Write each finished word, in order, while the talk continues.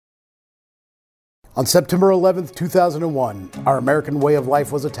On September 11th, 2001, our American way of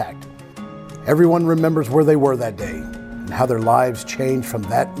life was attacked. Everyone remembers where they were that day and how their lives changed from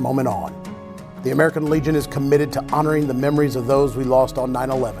that moment on. The American Legion is committed to honoring the memories of those we lost on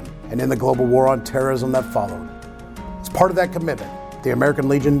 9/11 and in the global war on terrorism that followed. As part of that commitment, the American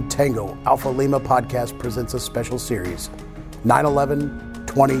Legion Tango Alpha Lima podcast presents a special series, 9/11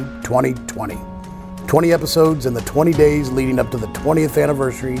 2020. 20 episodes in the 20 days leading up to the 20th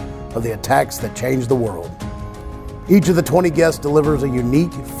anniversary of the attacks that changed the world. Each of the 20 guests delivers a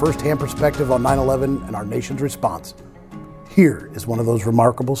unique, first-hand perspective on 9/11 and our nation's response. Here is one of those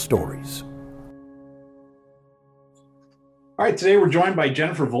remarkable stories. All right, today we're joined by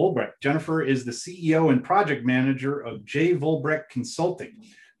Jennifer Volbrecht. Jennifer is the CEO and project manager of J. Volbrecht Consulting.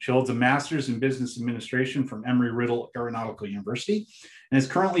 She holds a master's in business administration from Embry-Riddle Aeronautical University and is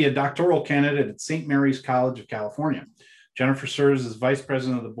currently a doctoral candidate at St. Mary's College of California. Jennifer serves as vice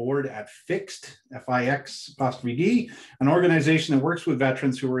president of the board at FIXD, F-I-X-D, an organization that works with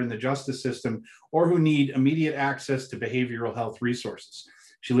veterans who are in the justice system or who need immediate access to behavioral health resources.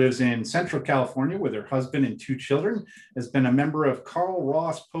 She lives in Central California with her husband and 2 children, has been a member of Carl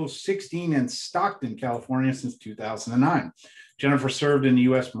Ross Post 16 in Stockton, California since 2009. Jennifer served in the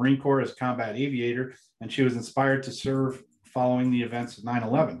U.S. Marine Corps as combat aviator, and she was inspired to serve following the events of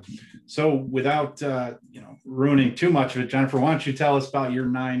 9/11. So without ruining too much of it, Jennifer, why don't you tell us about your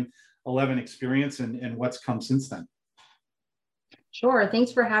 9/11 experience and what's come since then? Sure.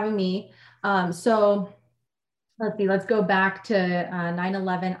 Thanks for having me. So let's see, let's go back to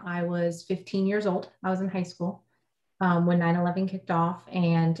 9/11. I was 15 years old. I was in high school when 9/11 kicked off.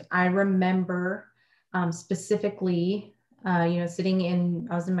 And I remember specifically, I was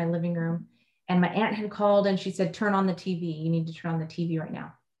in my living room and my aunt had called and she said, turn on the TV. You need to turn on the TV right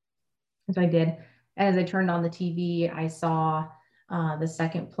now. And so I did. As I turned on the TV, I saw the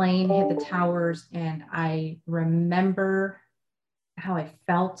second plane hit the towers, and I remember how I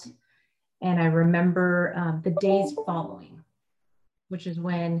felt. And I remember the days following, which is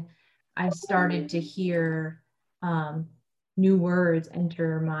when I started to hear new words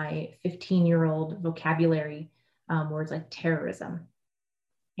enter my 15-year-old vocabulary, words like terrorism.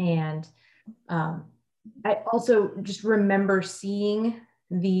 And I also just remember seeing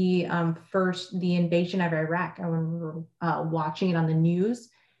the invasion of Iraq. I remember watching it on the news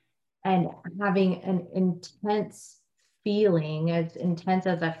and having an intense feeling, as intense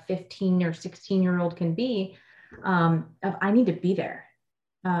as a 15 or 16-year-old can be, of I need to be there.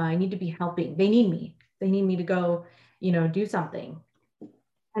 I need to be helping. They need me. They need me to go, do something.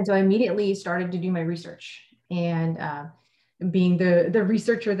 And so I immediately started to do my research. And being the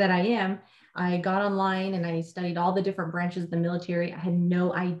researcher that I am, I got online and I studied all the different branches of the military. I had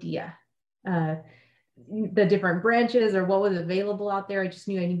no idea the different branches or what was available out there. I just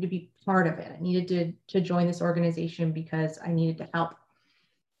knew I needed to be part of it. I needed to join this organization because I needed to help.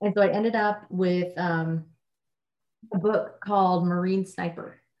 And so I ended up with a book called Marine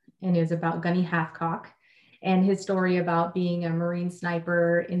Sniper, and it was about Gunny Hathcock and his story about being a Marine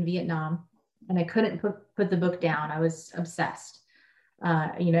sniper in Vietnam. And I couldn't put the book down. I was obsessed.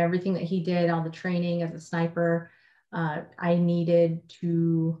 Everything that he did, all the training as a sniper, I needed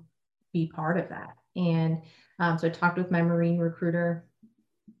to be part of that. And so I talked with my Marine recruiter,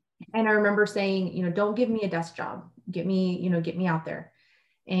 and I remember saying, don't give me a desk job, get me out there.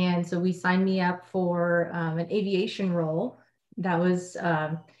 And so we signed me up for an aviation role that was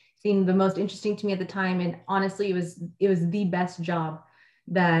seemed the most interesting to me at the time. And honestly, it was the best job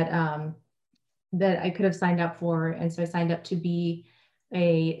that I could have signed up for. And so I signed up to be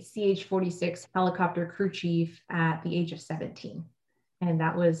a CH-46 helicopter crew chief at the age of 17. And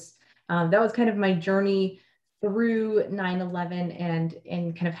that was kind of my journey through 9/11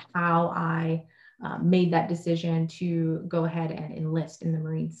 and kind of how I made that decision to go ahead and enlist in the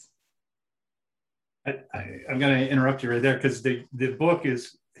Marines. I'm going to interrupt you right there because the book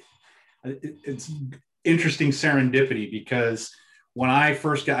it's interesting serendipity, because when I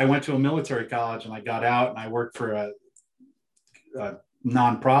went to a military college and I got out and I worked for a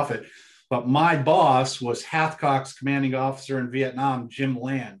nonprofit, but my boss was Hathcock's commanding officer in Vietnam, Jim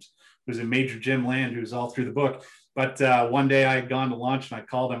Land, who's a Major Jim Land, who's all through the book. But one day I had gone to lunch and I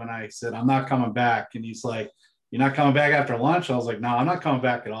called him and I said, I'm not coming back. And he's like, you're not coming back after lunch? I was like, no, I'm not coming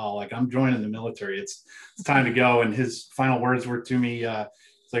back at all. Like, I'm joining the military. It's time to go. And his final words were to me,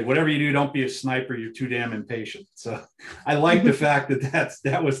 it's like, whatever you do, don't be a sniper. You're too damn impatient. So I like the fact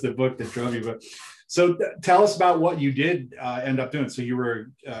that was the book that drove you. But so tell us about what you did end up doing. So you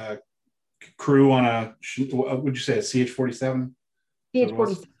were crew on what would you say, a CH-47?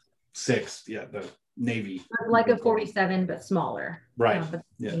 CH-46, yeah, the Navy. Like a 47, but smaller. Right. But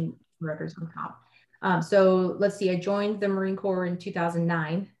rotors on top. So let's see, I joined the Marine Corps in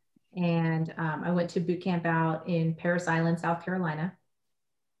 2009, and I went to boot camp out in Parris Island, South Carolina,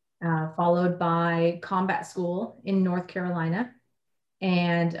 followed by combat school in North Carolina.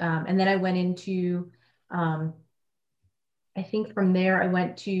 And then I went into, I think from there I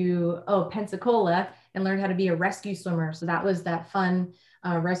went to, Pensacola, and learned how to be a rescue swimmer. So that was that fun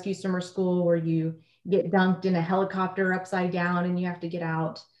rescue swimmer school where you get dunked in a helicopter upside down and you have to get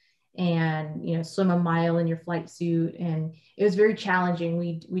out and, swim a mile in your flight suit. And it was very challenging.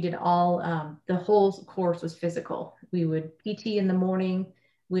 We did all, the whole course was physical. We would PT in the morning,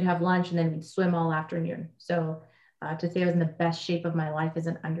 we'd have lunch, and then we'd swim all afternoon. So to say I was in the best shape of my life is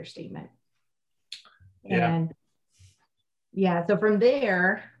an understatement. Yeah. And yeah, so from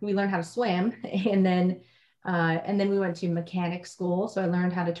there we learned how to swim, and then we went to mechanic school. So I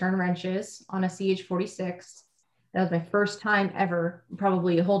learned how to turn wrenches on a CH-46. That was my first time ever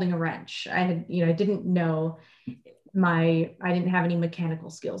probably holding a wrench. I didn't know I didn't have any mechanical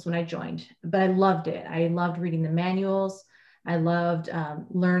skills when I joined, but I loved it. I loved reading the manuals. I loved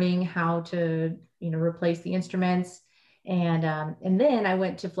learning how to, replace the instruments. And then I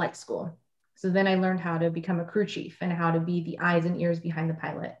went to flight school. So then I learned how to become a crew chief and how to be the eyes and ears behind the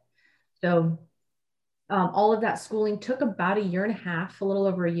pilot. So all of that schooling took about a year and a half, a little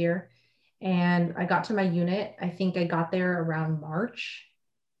over a year. And I got to my unit. I think I got there around March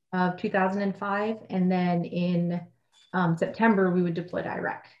of 2005. And then in September, we would deploy to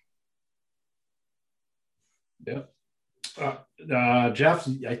Iraq. Yep. Jeff,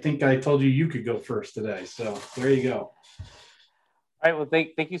 I think I told you could go first today. So there you go. All right. Well,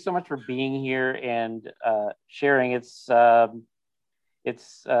 thank you so much for being here and sharing. It's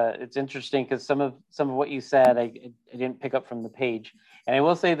interesting because some of what you said I didn't pick up from the page, and I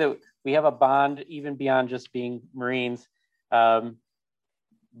will say that we have a bond even beyond just being Marines.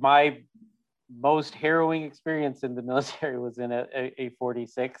 My most harrowing experience in the military was in a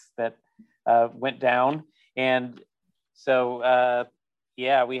 46 that went down, and so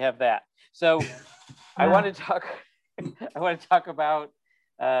yeah, we have that. So I want to talk. I want to talk about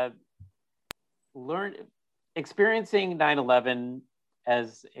experiencing 9/11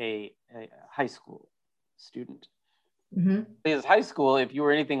 as a high school student. Mm-hmm. Because high school, if you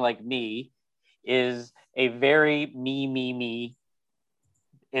were anything like me, is a very me,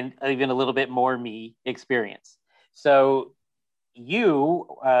 and even a little bit more me experience. So you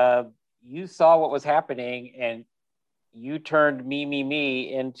saw what was happening, and you turned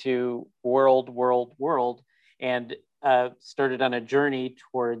me into world, and started on a journey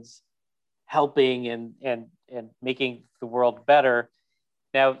towards helping and making the world better.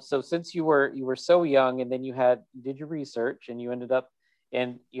 Now, so since you were so young, and then you did your research, and you ended up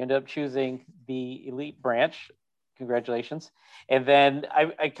choosing the elite branch. Congratulations. And then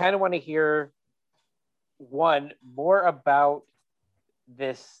I kind of want to hear more about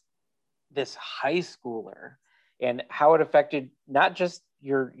this high schooler and how it affected not just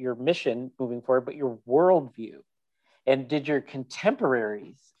your mission moving forward, but your worldview. And did your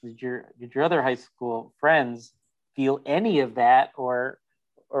contemporaries, did your other high school friends feel any of that, or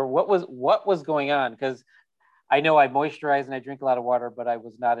what was going on? Because I know I moisturize and I drink a lot of water, but I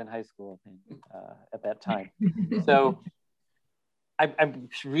was not in high school at that time. So I'm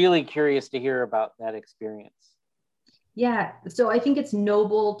really curious to hear about that experience. Yeah, so I think it's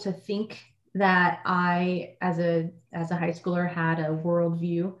noble to think that I, as a high schooler, had a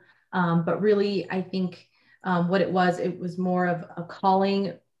worldview, but really, I think what it was more of a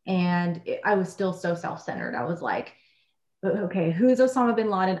calling, and I was still so self-centered. I was like, okay, who's Osama bin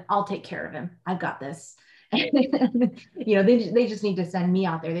Laden? I'll take care of him. I've got this. They just need to send me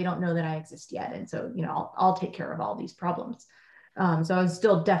out there. They don't know that I exist yet, and so I'll take care of all these problems. So I was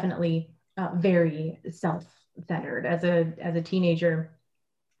still definitely very self-centered as a teenager,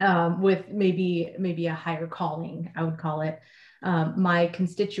 with maybe a higher calling, I would call it. My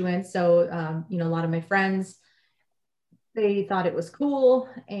constituents, so a lot of my friends, they thought it was cool,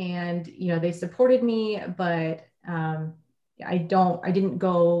 and they supported me, but I didn't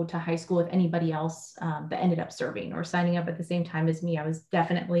go to high school with anybody else that ended up serving or signing up at the same time as me. I was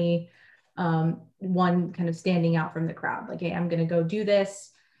definitely one kind of standing out from the crowd, like, hey, I'm going to go do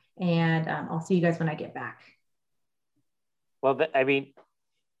this, and I'll see you guys when I get back. Well, I mean,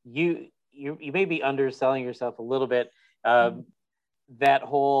 you may be underselling yourself a little bit. That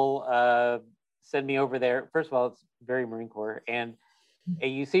whole send me over there. First of all, it's very Marine Corps, and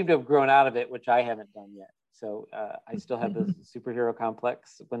you seem to have grown out of it, which I haven't done yet. So I still have this superhero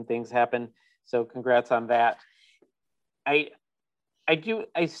complex when things happen. So congrats on that. I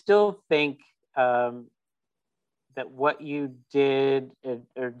still think that what you did,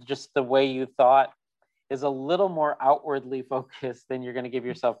 or just the way you thought, is a little more outwardly focused than you're going to give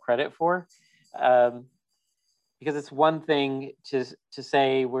yourself credit for. Because it's one thing to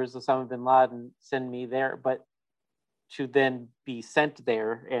say, where's Osama bin Laden, send me there, but to then be sent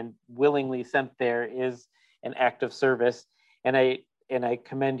there and willingly sent there is an act of service. And I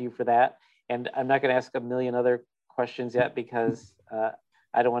commend you for that. And I'm not going to ask a million other questions yet because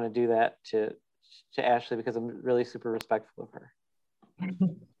I don't want to do that to Ashley, because I'm really super respectful of her.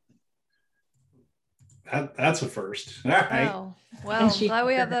 That's a first. All right. Wow. Well, I'm glad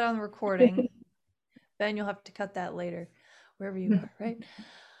we have that on the recording. Ben, you'll have to cut that later, wherever you are, right?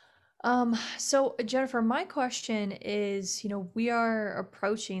 So Jennifer, my question is, we are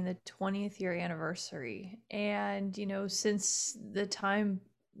approaching the 20th year anniversary. And, since the time,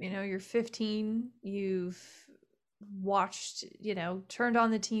 you're 15, you've watched, turned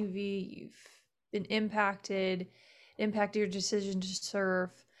on the TV, you've been impacted your decision to serve.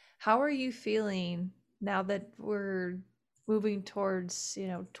 How are you feeling now that we're moving towards,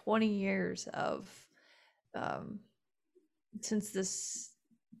 20 years of, since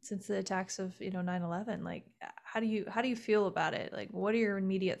the attacks of 9/11? Like, how do you feel about it? Like, what are your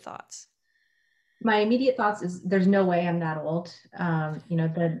immediate thoughts? My immediate thoughts is there's no way I'm that old.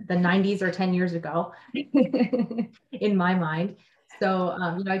 The 90s are 10 years ago in my mind. So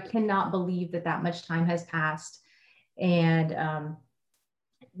I cannot believe that much time has passed, and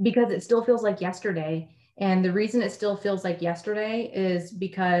because it still feels like yesterday. And the reason it still feels like yesterday is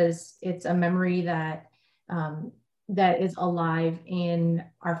because it's a memory that that is alive in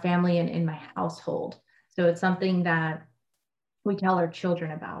our family and in my household. So it's something that we tell our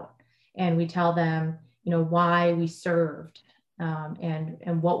children about, and we tell them, why we served,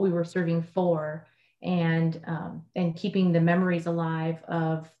 and what we were serving for, and keeping the memories alive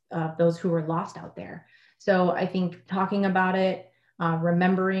of those who were lost out there. So I think talking about it,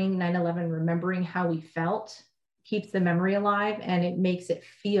 remembering 9/11, remembering how we felt, keeps the memory alive, and it makes it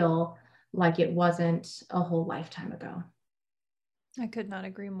feel like it wasn't a whole lifetime ago. I could not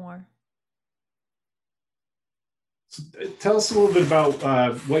agree more. So tell us a little bit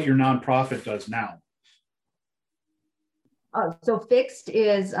about what your nonprofit does now. So Fixed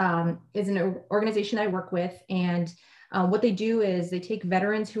is an organization I work with, and what they do is they take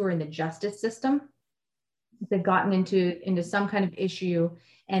veterans who are in the justice system. They've gotten into some kind of issue,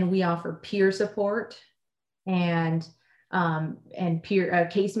 and we offer peer support and peer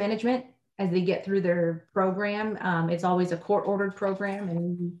case management as they get through their program. It's always a court-ordered program,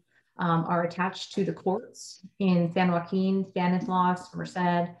 and we are attached to the courts in San Joaquin, Stanislaus,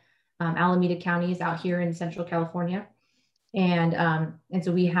 Merced, Alameda counties out here in Central California. And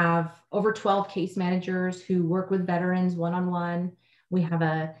so we have over 12 case managers who work with veterans one-on-one. We have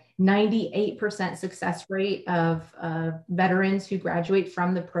a 98% success rate of veterans who graduate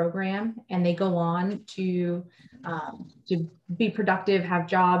from the program, and they go on to be productive, have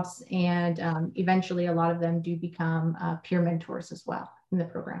jobs, and eventually a lot of them do become peer mentors as well in the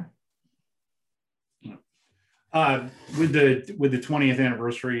program. With the 20th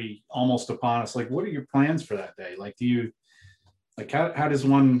anniversary almost upon us, like, what are your plans for that day? Like, how does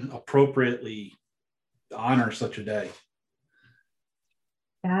one appropriately honor such a day?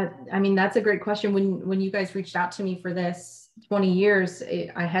 That's a great question. When you guys reached out to me for this 20 years,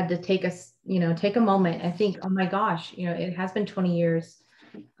 I had to take a moment and think, oh my gosh, it has been 20 years,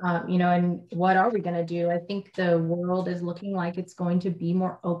 and what are we going to do? I think the world is looking like it's going to be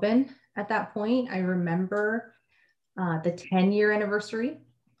more open at that point. I remember the 10-year anniversary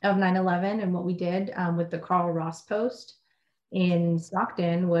of 9/11, and what we did with the Carl Ross Post in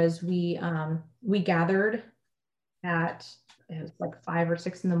Stockton was we gathered it was like 5 or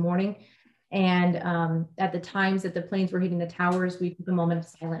 6 in the morning. And at the times that the planes were hitting the towers, we took a moment of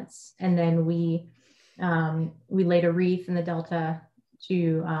silence. And then we laid a wreath in the Delta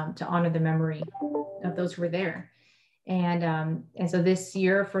to honor the memory of those who were there. And so this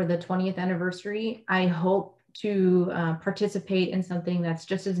year for the 20th anniversary, I hope to participate in something that's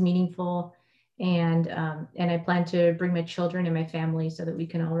just as meaningful. And I plan to bring my children and my family so that we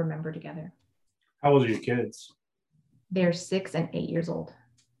can all remember together. How old are your kids? They're 6 and 8 years old.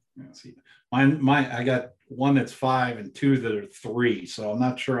 Yeah, see, I got one that's 5 and 2 that are 3. So I'm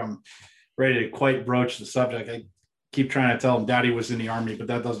not sure I'm ready to quite broach the subject. I keep trying to tell him Daddy was in the Army, but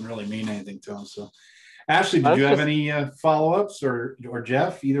that doesn't really mean anything to him. So, Ashley, did you have any follow-ups, or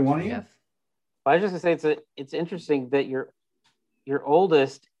Jeff, either one of you? I was just gonna say it's interesting that your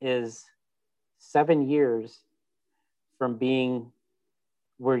oldest is 7 years from being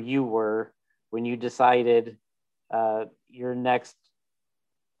where you were when you decided your next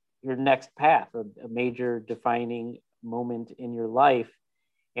path, a major defining moment in your life.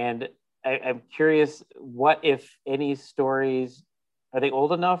 And I'm curious, what, if any, stories, are they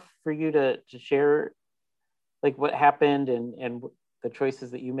old enough for you to share, like what happened and the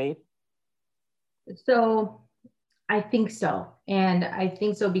choices that you made? So I think so. And I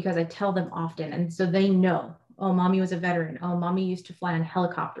think so because I tell them often. And so they know, oh, mommy was a veteran. Oh, mommy used to fly on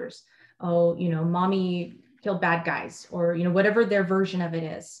helicopters. Oh, mommy killed bad guys, or, whatever their version of it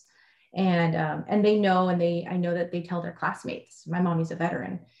is. And they know, and I know that they tell their classmates, my mommy's a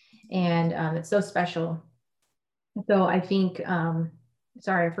veteran. And it's so special. So I think,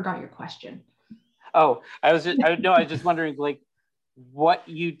 sorry, I forgot your question. Oh, I was just wondering, like, what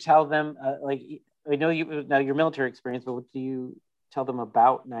you tell them, like, I know now your military experience, but what do you tell them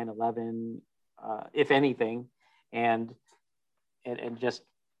about 9/11, if anything, and just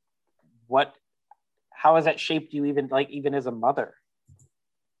how has that shaped you, even as a mother?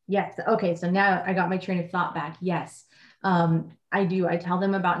 Yes. Okay. So now I got my train of thought back. Yes. I do. I tell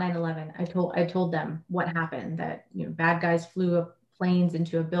them about 9/11. I told them what happened, that, bad guys flew planes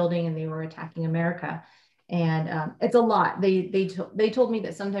into a building and they were attacking America. And it's a lot. They told me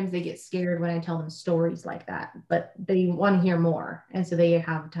that sometimes they get scared when I tell them stories like that, but they want to hear more. And so they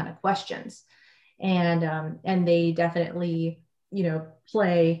have a ton of questions. And they definitely,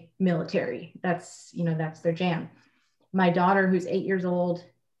 play military. That's their jam. My daughter, who's 8 years old,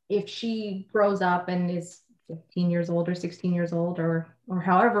 if she grows up and is 15 years old or 16 years old or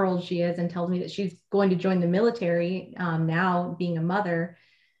however old she is, and tells me that she's going to join the military, now being a mother,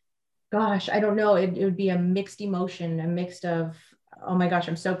 gosh, I don't know. It would be a mixed emotion, a mix of, oh my gosh,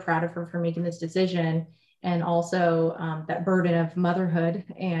 I'm so proud of her for making this decision. And also that burden of motherhood.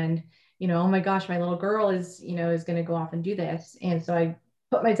 And, oh my gosh, my little girl is going to go off and do this. And so I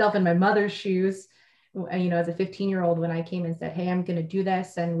put myself in my mother's shoes, as a 15-year-old, when I came and said, hey, I'm going to do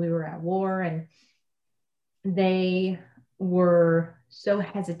this. And we were at war, and they were so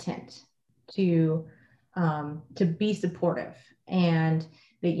hesitant to be supportive. And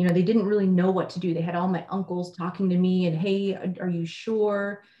they didn't really know what to do. They had all my uncles talking to me and, hey, are you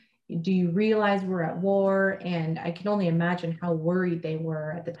sure? Do you realize we're at war? And I can only imagine how worried they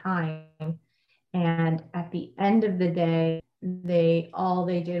were at the time. And at the end of the day, all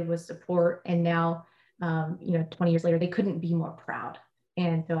they did was support. And now, 20 years later, they couldn't be more proud.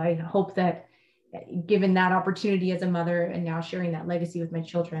 And so I hope that, given that opportunity as a mother and now sharing that legacy with my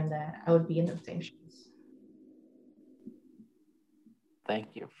children, that I would be in those same shoes.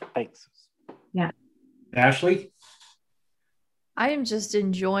 Thank you. Thanks. Yeah. Ashley? I am just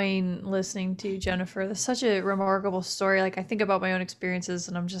enjoying listening to Jennifer. That's such a remarkable story. Like, I think about my own experiences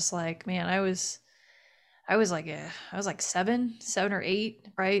and I'm just like, man, I was like seven or eight,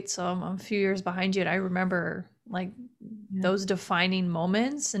 right? So I'm a few years behind you. And I remember like those defining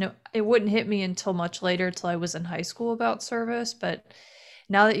moments, and it wouldn't hit me until much later, till I was in high school, about service. But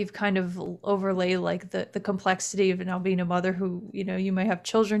now that you've kind of overlaid like the complexity of now being a mother who, you might have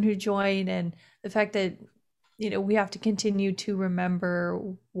children who join, and the fact that, we have to continue to remember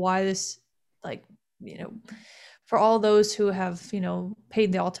why this, like, for all those who have,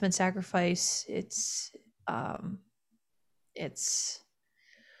 paid the ultimate sacrifice, it's a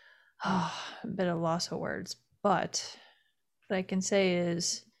bit of loss of words. But what I can say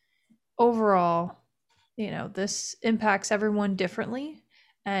is, overall, this impacts everyone differently.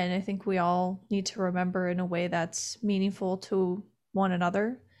 And I think we all need to remember in a way that's meaningful to one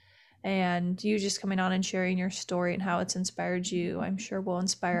another. And you just coming on and sharing your story and how it's inspired you, I'm sure will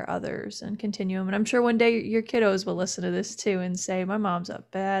inspire others and continue them. And I'm sure one day your kiddos will listen to this too and say, my mom's a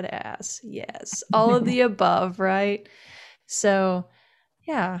badass. Yes, all of the above, right? So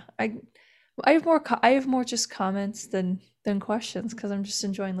yeah, I have more just comments than questions, because I'm just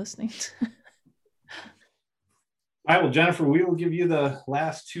enjoying listening. All right, well, Jennifer, we will give you the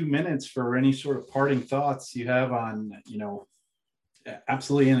last 2 minutes for any sort of parting thoughts you have on,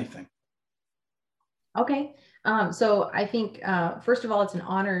 absolutely anything. Okay. So I think, first of all, it's an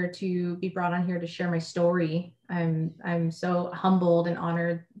honor to be brought on here to share my story. I'm so humbled and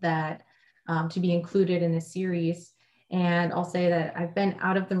honored that to be included in this series. And I'll say that I've been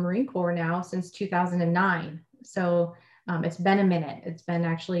out of the Marine Corps now since 2009. So it's been a minute. It's been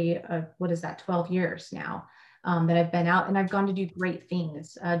actually, 12 years now that I've been out, and I've gone to do great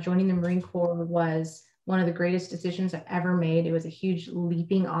things. Joining the Marine Corps was one of the greatest decisions I've ever made. It was a huge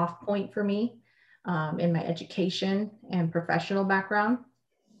leaping off point for me in my education and professional background.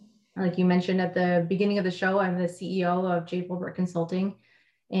 Like you mentioned at the beginning of the show, I'm the CEO of J. Volbrecht Consulting,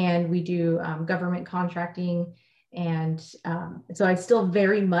 and we do government contracting. And so I still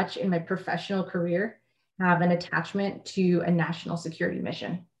very much in my professional career have an attachment to a national security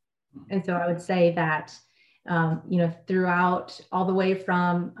mission. And so I would say that, throughout all the way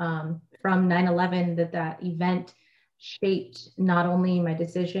from from 9/11 that event shaped not only my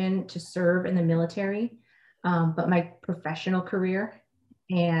decision to serve in the military, but my professional career.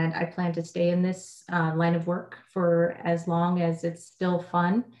 And I plan to stay in this line of work for as long as it's still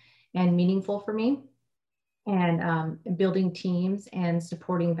fun and meaningful for me, and building teams and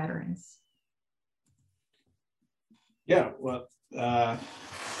supporting veterans. Yeah, well, yeah,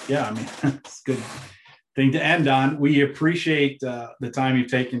 I mean, it's a good thing to end on. We appreciate the time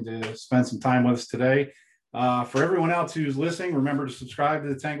you've taken to spend some time with us today. For everyone else who's listening, remember to subscribe to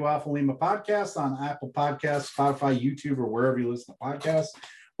the Tango Alpha Lima podcast on Apple Podcasts, Spotify, YouTube, or wherever you listen to podcasts.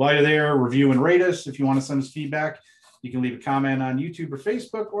 While you're there, review and rate us. If you want to send us feedback, you can leave a comment on YouTube or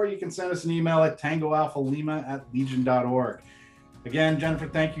Facebook, or you can send us an email at tangoalphalima@legion.org. Again, Jennifer,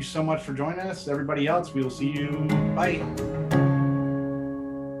 thank you so much for joining us. Everybody else, we will see you. Bye.